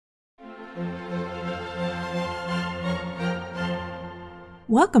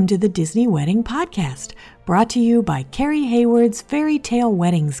Welcome to the Disney Wedding Podcast, brought to you by Carrie Hayward's Fairy Tale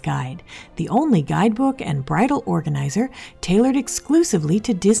Weddings Guide, the only guidebook and bridal organizer tailored exclusively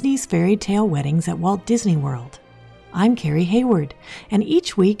to Disney's fairy tale weddings at Walt Disney World. I'm Carrie Hayward, and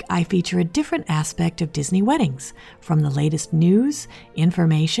each week I feature a different aspect of Disney weddings, from the latest news,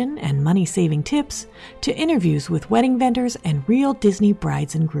 information, and money-saving tips, to interviews with wedding vendors and real Disney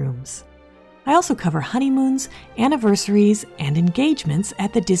brides and grooms. I also cover honeymoons, anniversaries, and engagements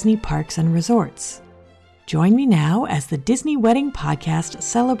at the Disney parks and resorts. Join me now as the Disney Wedding Podcast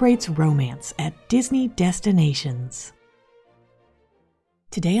celebrates romance at Disney destinations.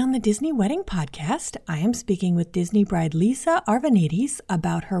 Today on the Disney Wedding Podcast, I am speaking with Disney bride Lisa Arvanites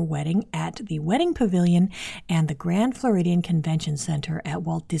about her wedding at the Wedding Pavilion and the Grand Floridian Convention Center at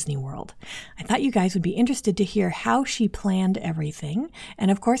Walt Disney World. I thought you guys would be interested to hear how she planned everything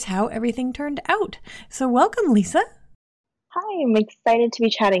and, of course, how everything turned out. So welcome, Lisa. Hi, I'm excited to be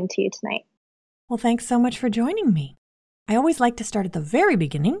chatting to you tonight. Well, thanks so much for joining me. I always like to start at the very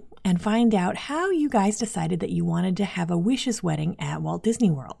beginning and find out how you guys decided that you wanted to have a wishes wedding at Walt Disney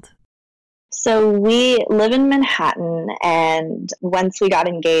World. So we live in Manhattan, and once we got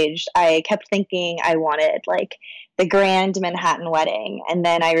engaged, I kept thinking I wanted like the grand Manhattan wedding. And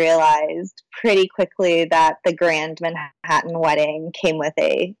then I realized pretty quickly that the grand Manhattan wedding came with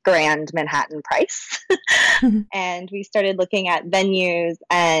a grand Manhattan price. And we started looking at venues,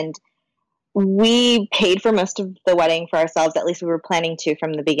 and we paid for most of the wedding for ourselves. At least we were planning to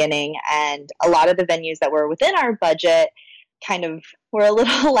from the beginning. And a lot of the venues that were within our budget kind of were a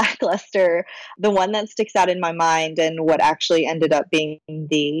little lackluster. The one that sticks out in my mind, and what actually ended up being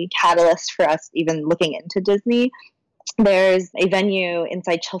the catalyst for us even looking into Disney, there's a venue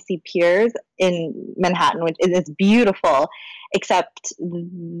inside Chelsea Piers in Manhattan, which is beautiful, except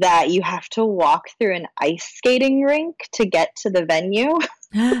that you have to walk through an ice skating rink to get to the venue.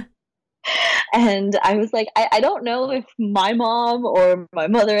 And I was like, I don't know if my mom or my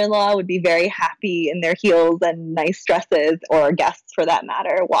mother-in-law would be very happy in their heels and nice dresses, or guests for that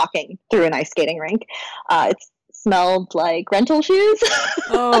matter, walking through an ice skating rink. It smelled like rental shoes.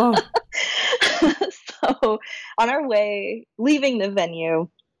 Oh. So on our way, leaving the venue,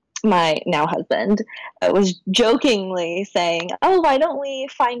 my now husband was jokingly saying, "Oh, why don't we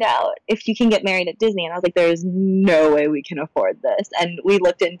find out if you can get married at Disney?" And I was like, there's no way we can afford this. And we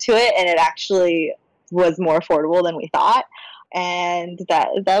looked into it, and it actually was more affordable than we thought. And that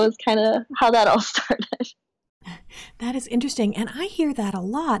was kind of how that all started. That is interesting. And I hear that a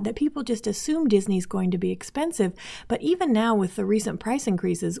lot, that people just assume Disney's going to be expensive. But even now with the recent price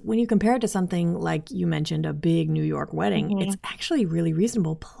increases, when you compare it to something like you mentioned, a big New York wedding, it's actually really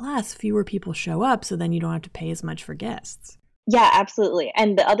reasonable. Plus, fewer people show up, so then you don't have to pay as much for guests. Yeah, absolutely.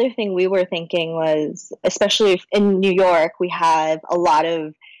 And the other thing we were thinking was, especially in New York, we have a lot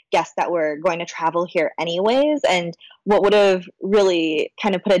of guests that were going to travel here anyways. And what would have really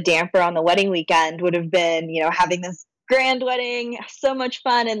kind of put a damper on the wedding weekend would have been, having this grand wedding, so much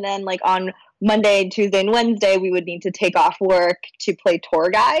fun. And then like on Monday, Tuesday, and Wednesday, we would need to take off work to play tour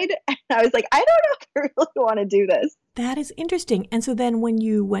guide. And I was like, I don't know if I really want to do this. That is interesting. And so then when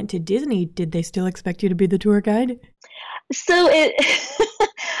you went to Disney, did they still expect you to be the tour guide? So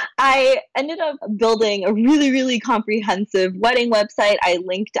I ended up building a really, really comprehensive wedding website. I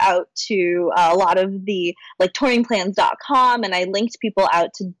linked out to a lot of the like touringplans.com, and I linked people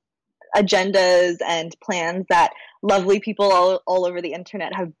out to agendas and plans that lovely people all over the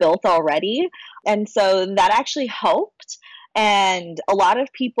internet have built already. And so that actually helped. And a lot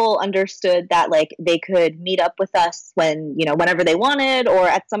of people understood that like they could meet up with us whenever they wanted, or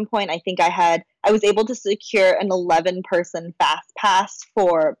at some point I was able to secure an 11-person fast pass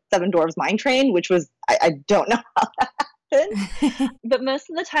for Seven Dwarfs Mine Train, which was, I don't know how that happened. But most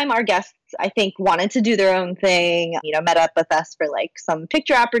of the time our guests, I think, wanted to do their own thing, met up with us for like some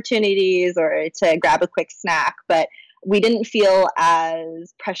picture opportunities or to grab a quick snack, but we didn't feel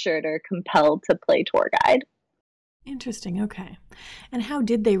as pressured or compelled to play tour guide. Interesting. Okay. And how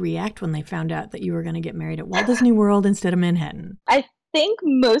did they react when they found out that you were going to get married at Walt Disney World instead of Manhattan? I think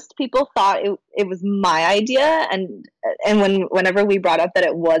most people thought it was my idea. And whenever we brought up that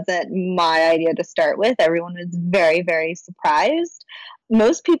it wasn't my idea to start with, everyone was very, very surprised.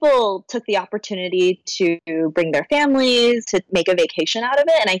 Most people took the opportunity to bring their families, to make a vacation out of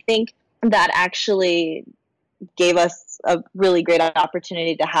it. And I think that actually gave us a really great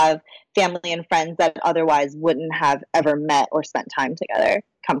opportunity to have family and friends that otherwise wouldn't have ever met or spent time together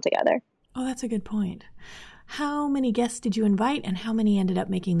come together. Oh, that's a good point. How many guests did you invite, and how many ended up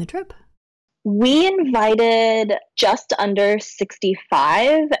making the trip? We invited just under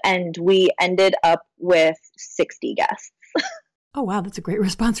 65, and we ended up with 60 guests. Oh, wow. That's a great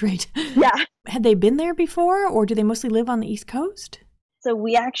response rate. Yeah. Had they been there before, or do they mostly live on the East Coast? So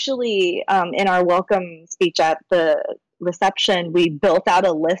we actually, in our welcome speech at the reception, we built out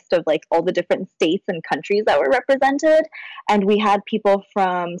a list of like all the different states and countries that were represented. And we had people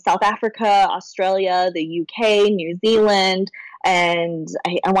from South Africa, Australia, the UK, New Zealand, and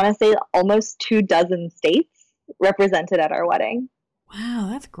I want to say almost 24 states represented at our wedding. Wow,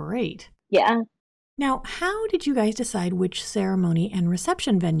 that's great. Yeah. Now, how did you guys decide which ceremony and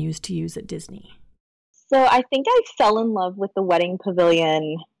reception venues to use at Disney? So I think I fell in love with the wedding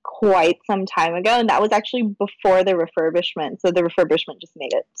pavilion quite some time ago, and that was actually before the refurbishment. So the refurbishment just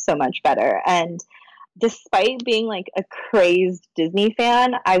made it so much better. And despite being like a crazed Disney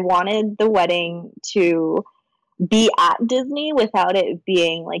fan, I wanted the wedding to be at Disney without it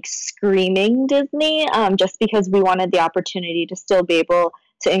being like screaming Disney, just because we wanted the opportunity to still be able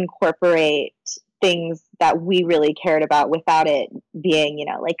to incorporate things that we really cared about without it being,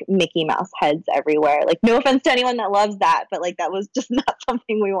 like Mickey Mouse heads everywhere. Like, no offense to anyone that loves that, but like that was just not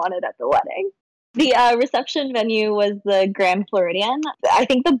something we wanted at the wedding. The reception venue was the Grand Floridian. I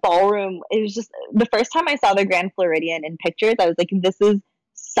think the ballroom, it was just the first time I saw the Grand Floridian in pictures, I was like, this is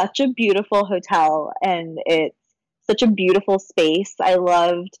such a beautiful hotel and it's such a beautiful space. I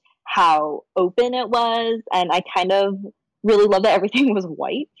loved how open it was, and I kind of really loved that everything was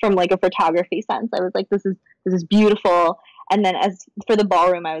white from like a photography sense. I was like, this is beautiful. And then as for the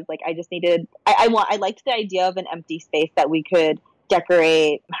ballroom, I was like, I liked the idea of an empty space that we could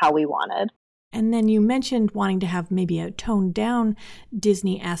decorate how we wanted. And then you mentioned wanting to have maybe a toned down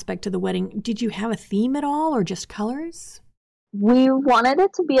Disney aspect to the wedding. Did you have a theme at all, or just colors? We wanted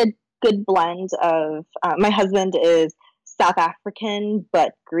it to be a good blend of, my husband is South African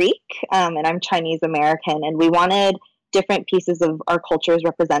but Greek, and I'm Chinese American, and we wanted different pieces of our cultures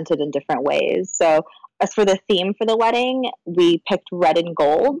represented in different ways. So as for the theme for the wedding, we picked red and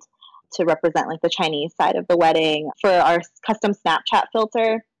gold to represent like the Chinese side of the wedding. For our custom Snapchat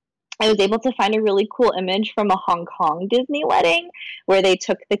filter, I was able to find a really cool image from a Hong Kong Disney wedding where they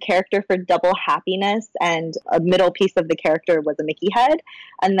took the character for double happiness and a middle piece of the character was a Mickey head.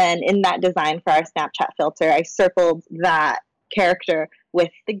 And then in that design for our Snapchat filter, I circled that character with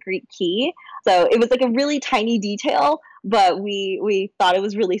the Greek key. So it was like a really tiny detail, but we thought it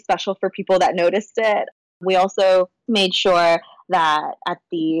was really special for people that noticed it. We also made sure that at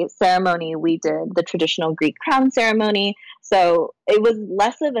the ceremony, we did the traditional Greek crown ceremony. So it was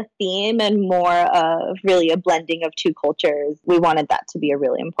less of a theme and more of really a blending of two cultures. We wanted that to be a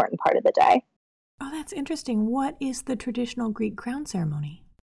really important part of the day. Oh, that's interesting. What is the traditional Greek crown ceremony?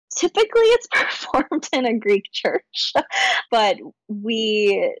 Typically, it's performed in a Greek church, but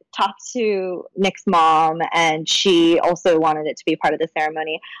we talked to Nick's mom, and she also wanted it to be part of the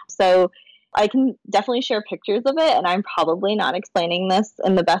ceremony. So I can definitely share pictures of it, and I'm probably not explaining this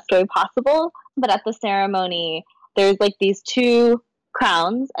in the best way possible, but at the ceremony, there's like these two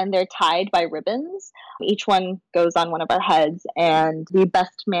crowns, and they're tied by ribbons. Each one goes on one of our heads, and the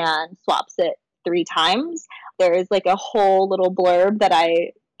best man swaps it 3 times. There is like a whole little blurb that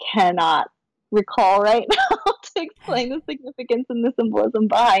I cannot recall right now to explain the significance and the symbolism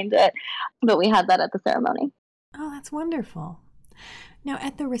behind it, but we had that at the ceremony. Oh, that's wonderful. Now,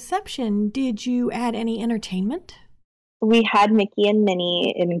 at the reception, did you add any entertainment? We had Mickey and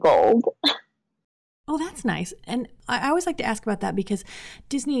Minnie in gold. Oh, that's nice. And I always like to ask about that because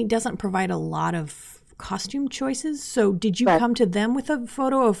Disney doesn't provide a lot of costume choices. So did you come to them with a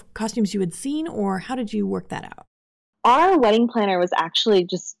photo of costumes you had seen, or how did you work that out? Our wedding planner was actually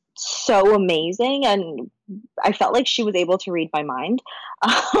just so amazing, and I felt like she was able to read my mind.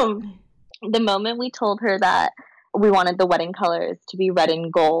 The moment we told her that we wanted the wedding colors to be red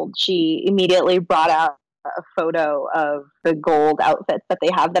and gold, she immediately brought out a photo of the gold outfits that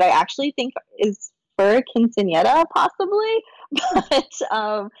they have that I actually think is for a quinceañera, possibly.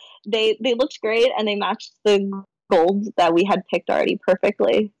 But they looked great, and they matched the gold that we had picked already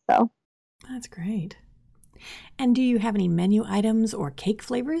perfectly. So that's great. And do you have any menu items or cake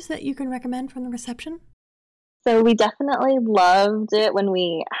flavors that you can recommend from the reception? So we definitely loved it when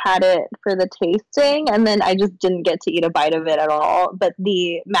we had it for the tasting, and then I just didn't get to eat a bite of it at all. But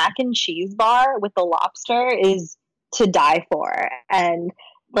the mac and cheese bar with the lobster is to die for. And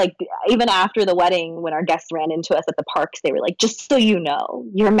like, even after the wedding, when our guests ran into us at the parks, they were like, just so you know,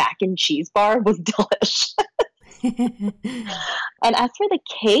 your mac and cheese bar was delicious. And as for the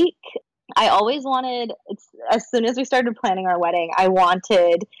cake, I always wanted, as soon as we started planning our wedding, I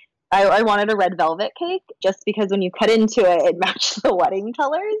wanted a red velvet cake, just because when you cut into it, it matched the wedding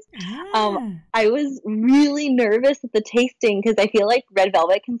colors. I was really nervous at the tasting because I feel like red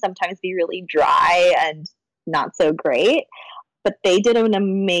velvet can sometimes be really dry and not so great. but they did an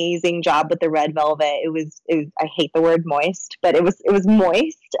amazing job with the red velvet. It was I hate the word moist, but it was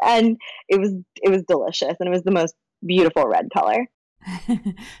moist, and it was delicious, and it was the most beautiful red color.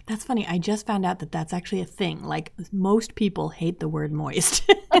 That's funny. I just found out that that's actually a thing. Like, most people hate the word moist.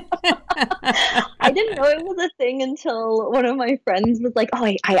 I didn't know it was a thing until one of my friends was like, "Oh,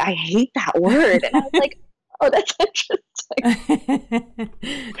 I hate that word," and I was like, "Oh, that's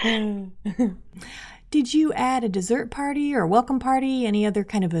interesting." Did you add a dessert party or welcome party, any other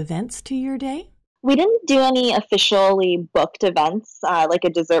kind of events to your day? We didn't do any officially booked events, like a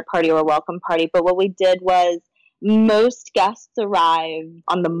dessert party or a welcome party, but what we did was most guests arrived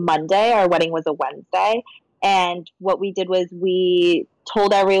on the Monday. Our wedding was a Wednesday. And what we did was we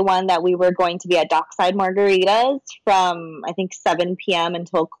told everyone that we were going to be at Dockside Margaritas from, I think, 7 p.m.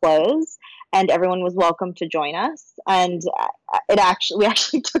 until close. And everyone was welcome to join us. And we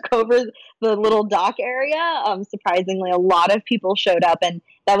actually took over the little dock area. Surprisingly, a lot of people showed up, and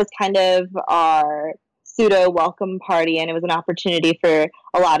that was kind of our pseudo welcome party. And it was an opportunity for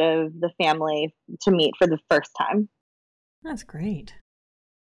a lot of the family to meet for the first time. That's great.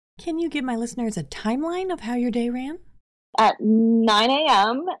 Can you give my listeners a timeline of how your day ran? At 9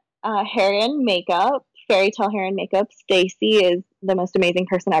 a.m., hair and makeup, Fairy Tale Hair and Makeup. Stacy is the most amazing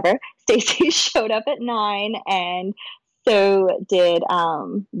person ever. Stacy showed up at 9, and so did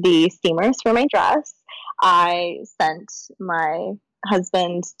the steamers for my dress. I sent my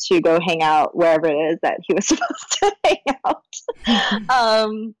husband to go hang out wherever it is that he was supposed to hang out.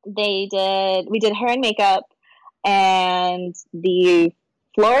 We did hair and makeup, and the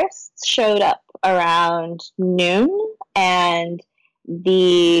florists showed up around noon, and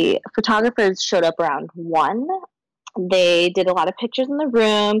the photographers showed up around 1. They did a lot of pictures in the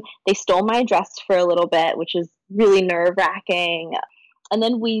room. They stole my dress for a little bit, which is really nerve-wracking. And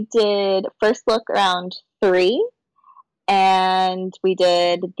then we did first look around 3, and we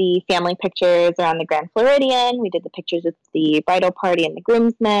did the family pictures around the Grand Floridian. We did the pictures with the bridal party and the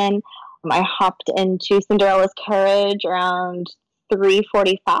groomsmen. I hopped into Cinderella's carriage around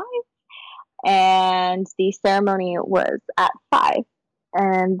 3:45, and the ceremony was at 5.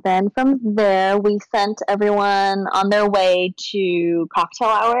 And then from there, we sent everyone on their way to cocktail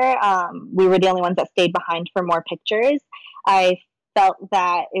hour. We were the only ones that stayed behind for more pictures. I felt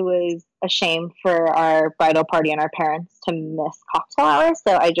that it was a shame for our bridal party and our parents to miss cocktail hour.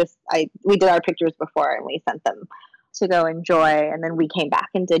 So we did our pictures before, and we sent them to go enjoy. And then we came back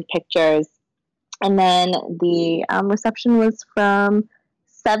and did pictures. And then the reception was from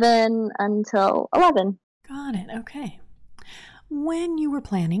 7 until 11. Got it. Okay. When you were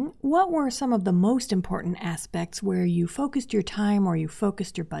planning, what were some of the most important aspects where you focused your time or you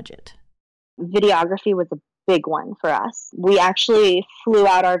focused your budget? Videography was a big one for us. We actually flew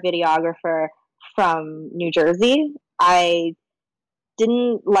out our videographer from New Jersey. I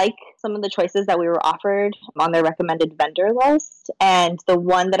didn't like some of the choices that we were offered on their recommended vendor list, and the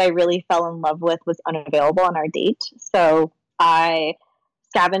one that I really fell in love with was unavailable on our date. So I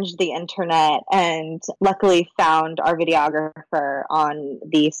scavenged the internet and luckily found our videographer on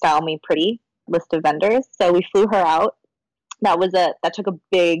the Style Me Pretty list of vendors. So we flew her out. That took a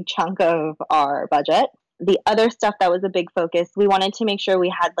big chunk of our budget. The other stuff that was a big focus, we wanted to make sure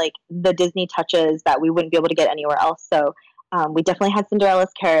we had like the Disney touches that we wouldn't be able to get anywhere else. So we definitely had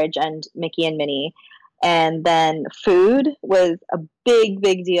Cinderella's carriage and Mickey and Minnie. And then food was a big,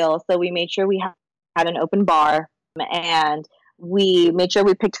 big deal. So we made sure we had an open bar, and we made sure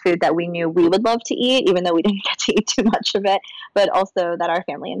we picked food that we knew we would love to eat, even though we didn't get to eat too much of it, but also that our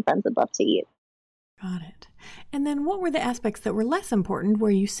family and friends would love to eat. Got it. And then what were the aspects that were less important, where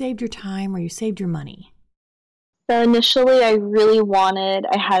you saved your time or you saved your money? So initially, I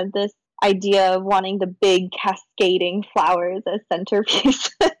had this idea of wanting the big cascading flowers as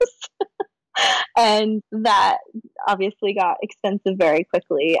centerpieces. And that obviously got expensive very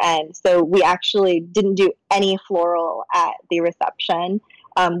quickly. And so we actually didn't do any floral at the reception.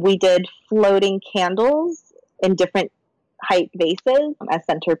 We did floating candles in different height vases as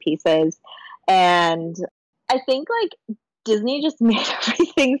centerpieces. And I think like Disney just made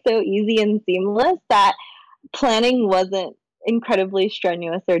everything so easy and seamless that planning wasn't incredibly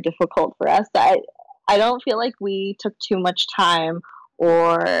strenuous or difficult for us. I don't feel like we took too much time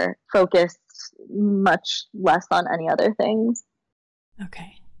or focused much less on any other things.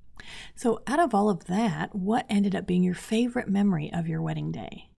 Okay. So out of all of that, what ended up being your favorite memory of your wedding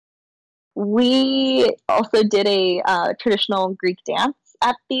day? We also did a traditional Greek dance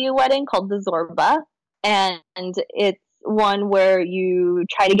at the wedding called the Zorba. And it's one where you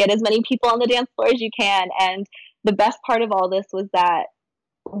try to get as many people on the dance floor as you can. And the best part of all this was that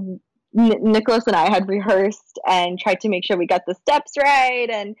Nicholas and I had rehearsed and tried to make sure we got the steps right,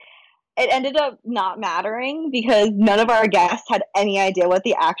 and it ended up not mattering because none of our guests had any idea what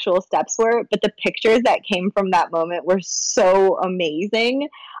the actual steps were, but the pictures that came from that moment were so amazing.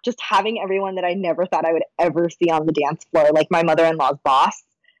 Just having everyone that I never thought I would ever see on the dance floor, like my mother-in-law's boss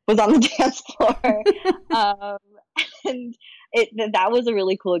was on the dance floor. And that was a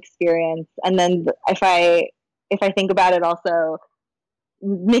really cool experience. And then if I think about it also,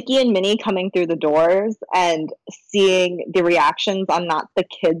 Mickey and Minnie coming through the doors and seeing the reactions on not the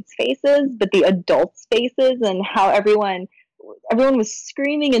kids' faces, but the adults' faces, and how everyone was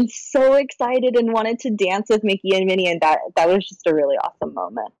screaming and so excited and wanted to dance with Mickey and Minnie. And that was just a really awesome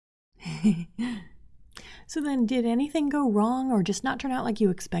moment. So then did anything go wrong or just not turn out like you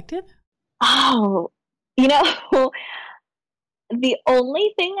expected? Oh, the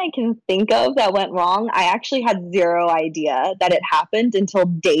only thing I can think of that went wrong, I actually had zero idea that it happened until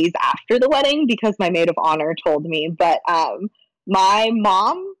days after the wedding because my maid of honor told me. But my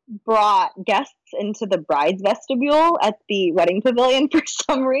mom brought guests into the bride's vestibule at the wedding pavilion for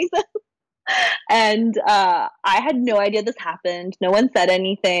some reason. And I had no idea this happened. No one said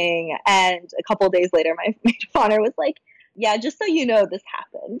anything. And a couple of days later, my maid of honor was like, yeah, just so you know, this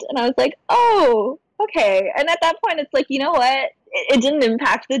happened. And I was like, oh, okay. And at that point, it's like, you know what? It didn't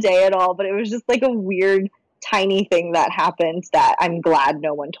impact the day at all, but it was just like a weird, tiny thing that happened that I'm glad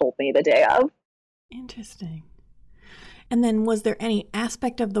no one told me the day of. Interesting. And then was there any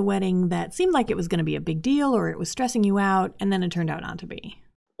aspect of the wedding that seemed like it was going to be a big deal or it was stressing you out, and then it turned out not to be?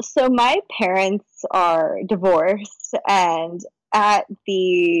 So my parents are divorced, and at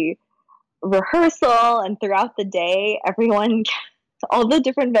the rehearsal and throughout the day, all the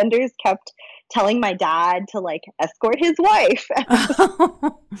different vendors kept telling my dad to like escort his wife.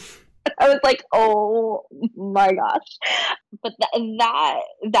 I was like, oh my gosh. But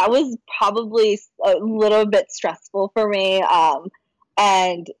that was probably a little bit stressful for me.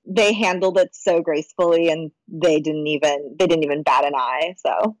 And they handled it so gracefully, and they didn't even bat an eye.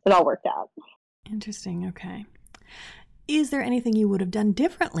 So it all worked out. Interesting. Okay. Is there anything you would have done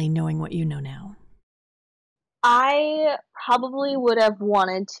differently knowing what you know now? I probably would have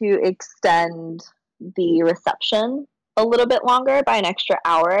wanted to extend the reception a little bit longer by an extra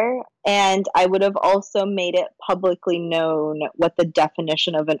hour. And I would have also made it publicly known what the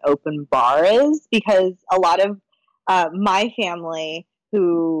definition of an open bar is, because a lot of my family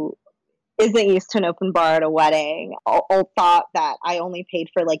who isn't used to an open bar at a wedding all thought that I only paid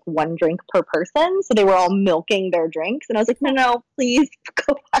for like one drink per person. So they were all milking their drinks. And I was like, no, please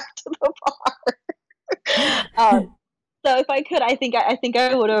go back to the bar. So if I could, I think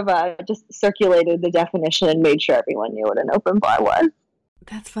I would have just circulated the definition and made sure everyone knew what an open bar was.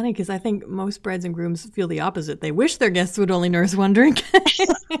 That's funny because I think most brides and grooms feel the opposite. They wish their guests would only nurse one drink. I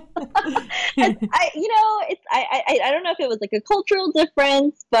don't know if it was like a cultural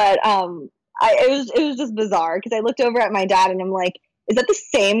difference, but it was just bizarre because I looked over at my dad and I'm like, is that the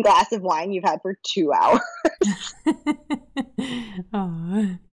same glass of wine you've had for 2 hours?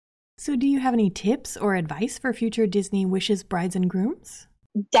 Aww. So do you have any tips or advice for future Disney Wishes brides and grooms?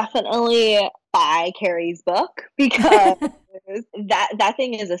 Definitely buy Carrie's book, because that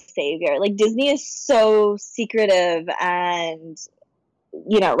thing is a savior. Like, Disney is so secretive, and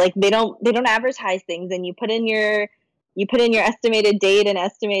like they don't advertise things, and you put in your estimated date and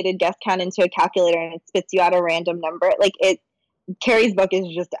estimated guest count into a calculator and it spits you out a random number. Carrie's book is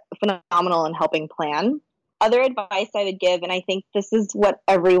just phenomenal in helping plan. Other advice I would give, and I think this is what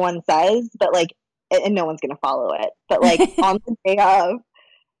everyone says, but and no one's going to follow it, but on the day of,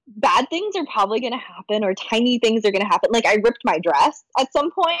 bad things are probably going to happen, or tiny things are going to happen. Like, I ripped my dress at some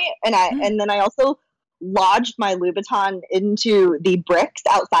point, and then I also lodged my Louboutin into the bricks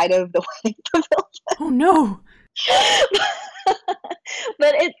outside of the wedding pavilion. Oh no.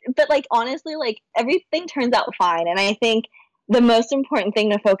 but honestly, everything turns out fine. And I think the most important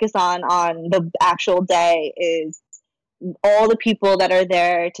thing to focus on the actual day is all the people that are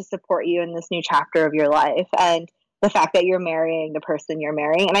there to support you in this new chapter of your life, and the fact that you're marrying the person you're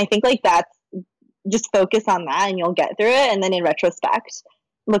marrying. And I think that's, just focus on that and you'll get through it. And then in retrospect,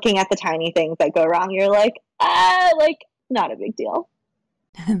 looking at the tiny things that go wrong, you're like, not a big deal.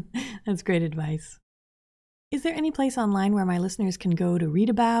 That's great advice. Is there any place online where my listeners can go to read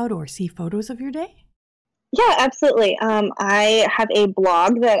about or see photos of your day? Yeah, absolutely. I have a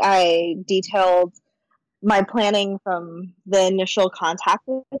blog that I detailed my planning from the initial contact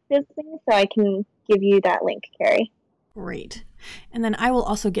with Disney, so I can give you that link, Carrie. Great. And then I will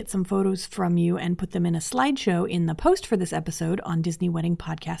also get some photos from you and put them in a slideshow in the post for this episode on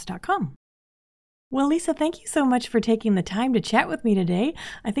DisneyWeddingPodcast.com. Well, Lisa, thank you so much for taking the time to chat with me today.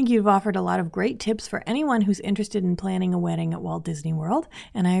 I think you've offered a lot of great tips for anyone who's interested in planning a wedding at Walt Disney World,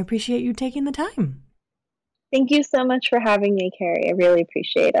 and I appreciate you taking the time. Thank you so much for having me, Carrie. I really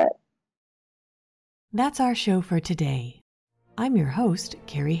appreciate it. That's our show for today. I'm your host,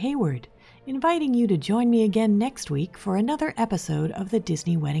 Carrie Hayward, inviting you to join me again next week for another episode of the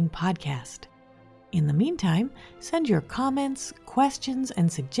Disney Wedding Podcast. In the meantime, send your comments, questions,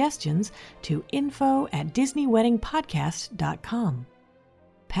 and suggestions to info@disneyweddingpodcast.com.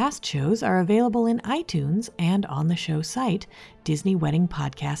 Past shows are available in iTunes and on the show site,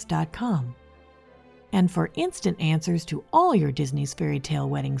 disneyweddingpodcast.com. And for instant answers to all your Disney's Fairy Tale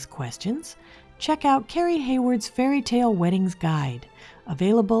Weddings questions, check out Carrie Hayward's Fairy Tale Weddings Guide,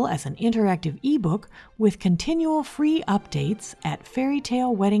 available as an interactive ebook with continual free updates at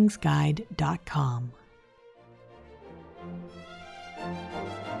fairytaleweddingsguide.com.